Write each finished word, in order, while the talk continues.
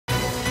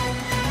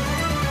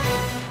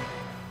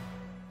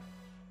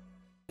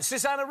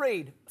Susanna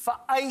Reid for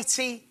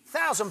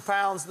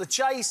 £80,000. The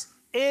chase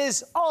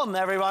is on,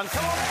 everyone.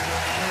 Come on.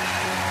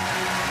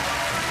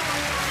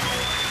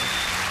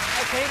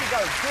 OK, here we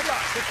go. Good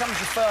luck. Here comes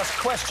your first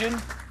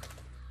question.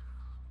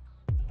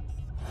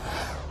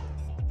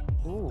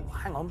 Ooh,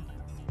 hang on.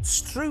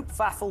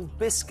 Stroopwafel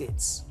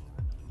biscuits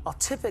are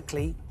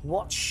typically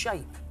what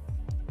shape?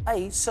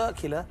 A,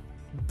 circular,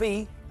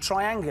 B,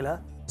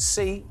 triangular,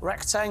 C,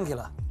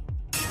 rectangular.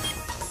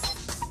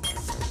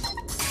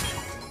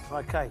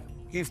 OK,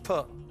 you've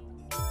put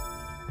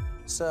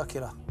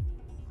circular.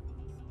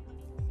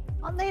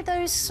 Aren't they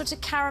those sort of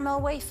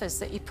caramel wafers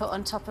that you put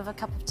on top of a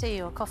cup of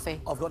tea or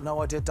coffee? I've got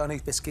no idea. Don't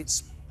eat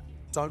biscuits.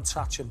 Don't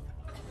touch them.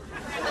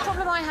 The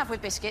problem I have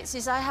with biscuits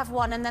is I have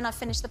one and then I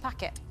finish the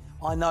packet.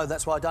 I know,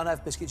 that's why I don't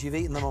have biscuits. You've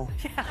eaten them all.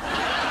 Yeah.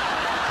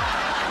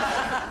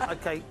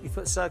 OK, you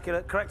put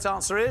circular. Correct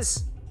answer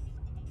is...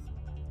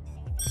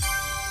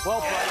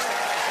 Well played.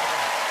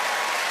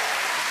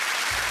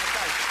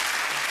 OK.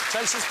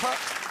 Chaser's put...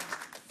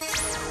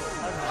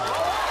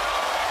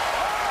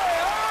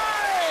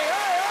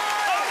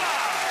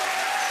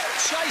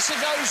 Chaser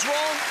goes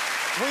wrong.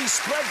 We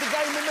spread the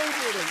game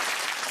immediately.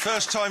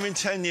 First time in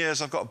 10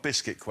 years I've got a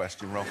biscuit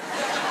question, Rob.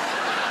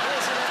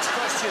 Here's the next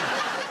question.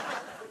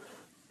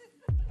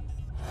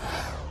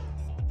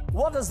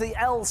 What does the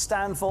L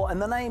stand for in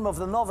the name of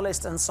the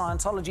novelist and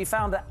Scientology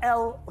founder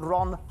L.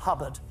 Ron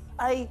Hubbard?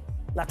 A,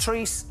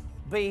 Latrice,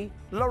 B,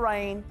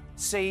 Lorraine,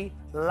 C,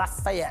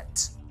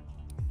 Lafayette.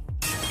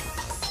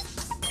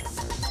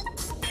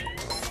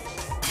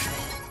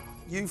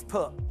 You've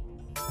put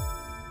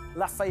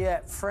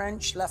Lafayette,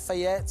 French,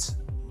 Lafayette.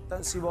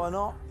 Don't see why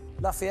not.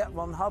 Lafayette,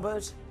 Ron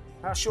Hubbard.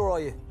 How sure are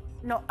you?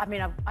 No, I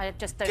mean, I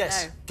just don't know.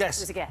 Guess.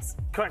 It was a guess.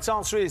 Correct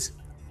answer is...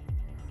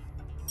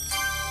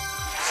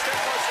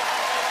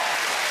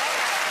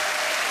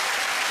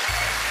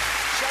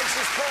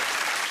 Chaser's put.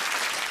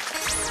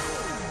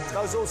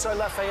 Goes also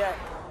Lafayette.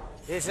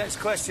 Here's the next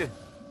question.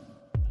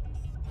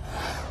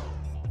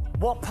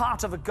 What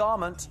part of a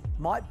garment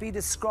might be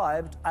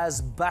described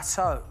as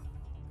bateau?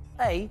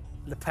 A,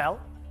 lapel,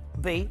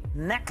 B,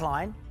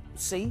 neckline,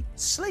 C,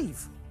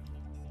 sleeve.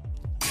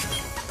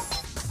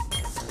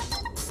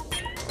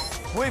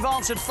 We've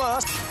answered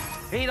first.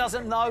 He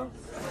doesn't know.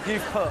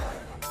 You've put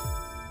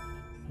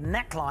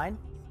neckline.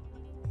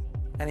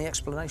 Any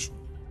explanation?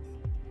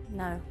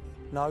 No.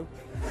 No.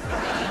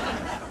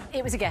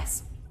 It was a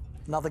guess.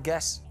 Another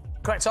guess.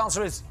 Correct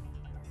answer is...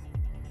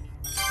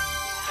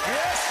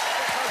 Yes!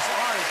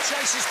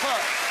 Chaser's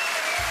put.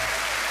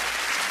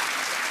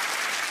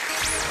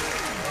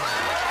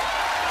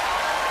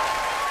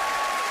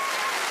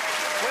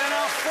 We're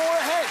now 4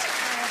 ahead.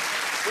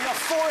 We are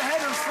 4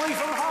 ahead and 3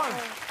 from home.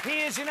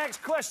 Here's your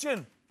next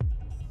question.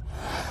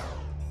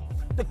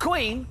 The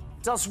Queen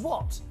does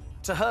what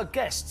to her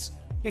guests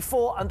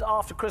before and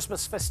after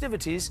Christmas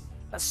festivities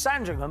at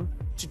Sandringham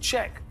to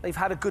check they've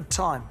had a good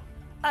time?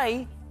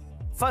 A,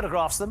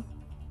 photographs them.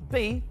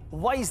 B,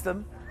 weighs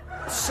them.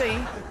 C,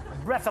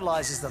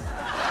 breathalyzes them.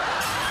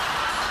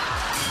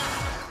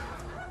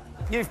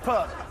 You've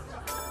put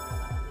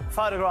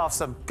photographs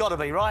them. Gotta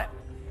be, right?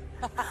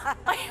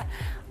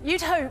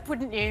 You'd hope,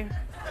 wouldn't you?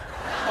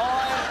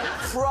 I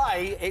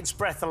pray it's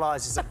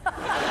breathalyzes them.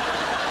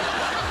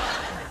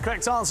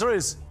 Correct answer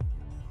is...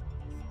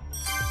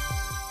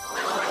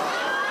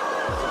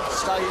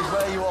 Stays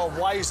where you are,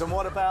 weighs them.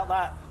 What about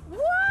that?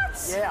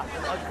 What? Yeah,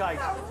 OK.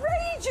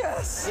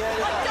 Outrageous! Yeah,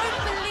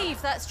 I don't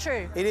believe that's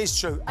true. it is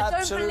true. I don't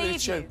Absolutely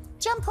believe true. you.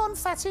 Jump on,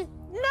 fatty.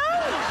 No!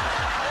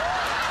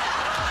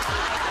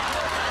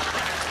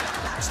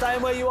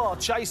 Staying where you are.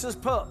 Chaser's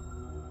put.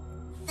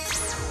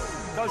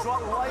 Goes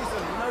right away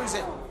from him. Knows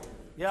it.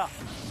 Yeah.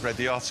 Read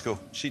the article.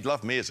 She'd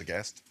love me as a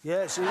guest.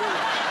 Yeah, she will.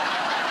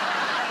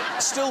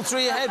 Still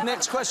 3 ahead.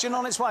 Next question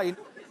on its way.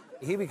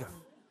 Here we go.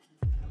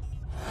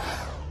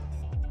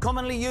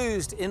 Commonly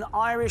used in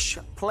Irish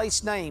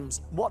place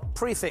names, what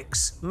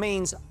prefix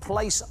means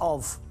place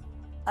of?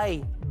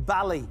 A,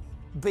 Bally,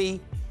 B,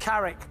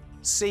 Carrick,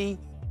 C,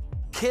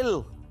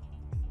 Kill.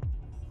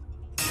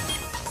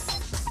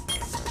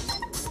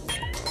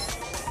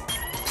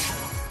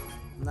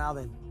 Now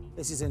then,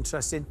 this is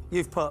interesting.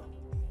 You've put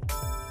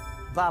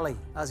Bally,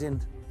 as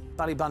in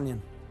Ballybunion.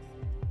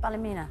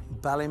 Ballymena.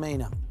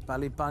 Ballymena.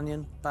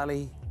 Ballybunion.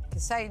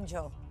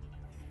 Cassangel.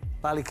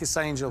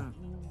 Ballykissangel.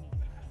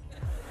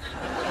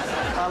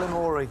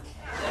 Ballymorey.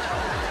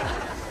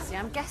 See,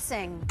 I'm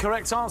guessing.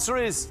 Correct answer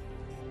is...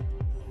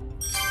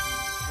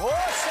 Oh,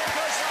 so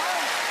close to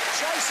home.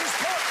 Chaser's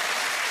put.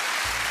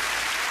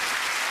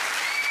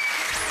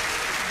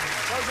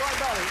 Goes right,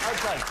 Bally.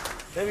 OK.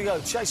 There we go.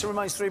 Chaser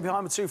remains 3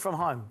 behind with 2 from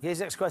home. Here's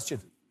the next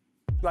question.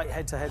 Great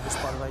head-to-head, this,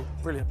 by the way.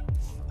 Brilliant.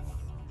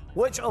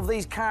 Which of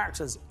these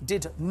characters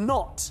did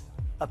not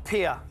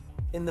appear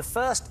in the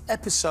first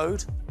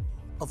episode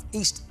of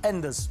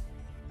EastEnders?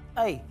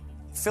 A,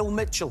 Phil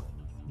Mitchell.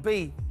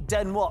 B,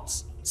 Den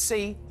Watts.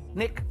 C,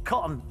 Nick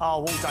Cotton. Oh,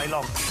 all day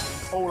long.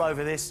 All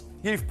over this.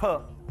 You've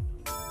put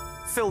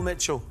Phil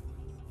Mitchell.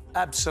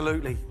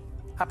 Absolutely.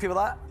 Happy with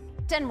that?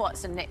 Den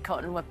Watts and Nick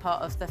Cotton were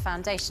part of the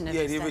foundation of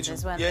Yeah, EastEnders, the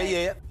original. weren't Yeah,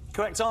 they? yeah.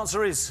 Correct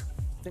answer is,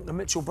 I think the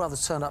Mitchell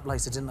brothers turned up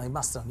later, didn't they?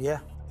 Must have done, yeah?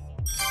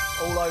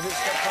 All over,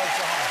 it's got close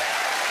to home.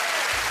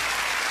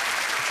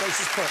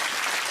 Chase is put.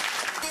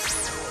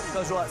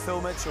 Goes right,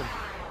 Phil Mitchell.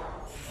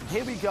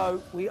 Here we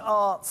go. We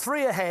are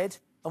 3 ahead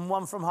and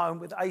 1 from home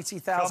with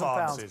 £80,000. Come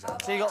on, Susan.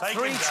 So you've got Take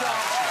 3 him down.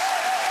 chances.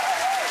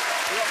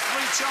 You've got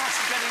 3 chances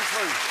of getting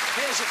through.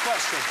 Here's your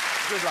question.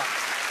 Good luck.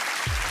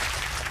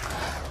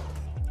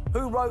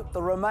 Who wrote the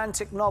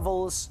romantic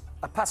novels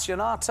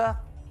Appassionata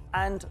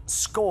and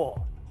Score?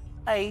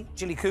 A.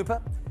 Jilly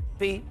Cooper.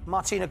 B.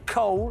 Martina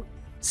Cole.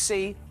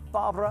 C.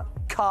 Barbara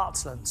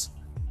Cartland.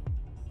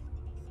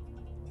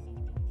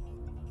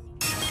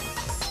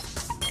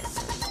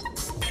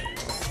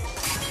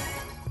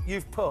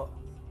 You've put...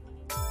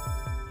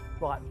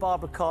 Right,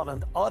 Barbara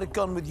Cartland. I'd have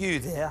gone with you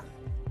there.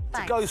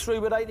 Thanks. To go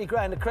through with 80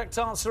 grand. The correct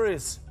answer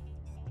is...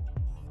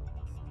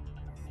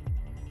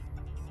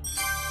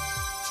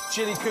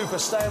 Jilly Cooper,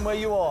 staying where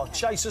you are.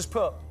 Chaser's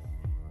put.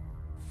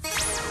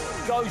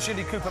 Go,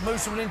 Jilly Cooper.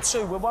 Moves from within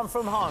 2. We're 1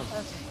 from home.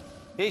 Okay.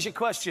 Here's your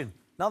question.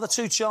 Another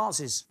 2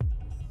 chances.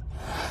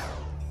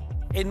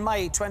 In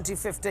May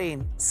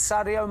 2015,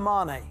 Sadio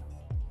Mane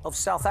of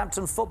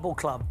Southampton Football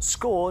Club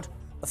scored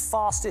the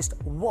fastest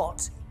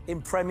what in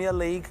Premier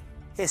League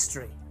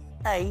history?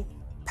 A.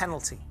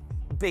 Penalty.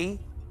 B.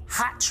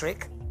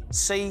 Hat-trick.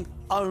 C.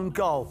 Own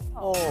goal.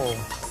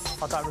 Oh,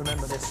 I don't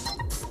remember this.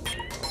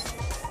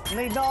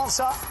 Need an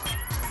answer.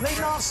 Need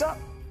an answer.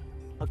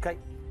 OK,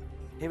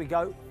 here we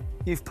go.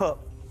 You've put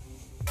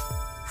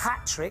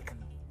hat-trick.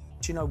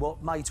 Do you know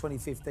what? May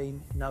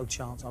 2015, no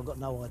chance. I've got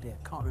no idea.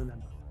 Can't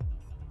remember.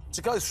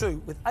 To go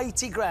through with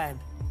 80 grand,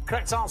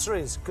 correct answer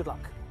is good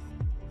luck.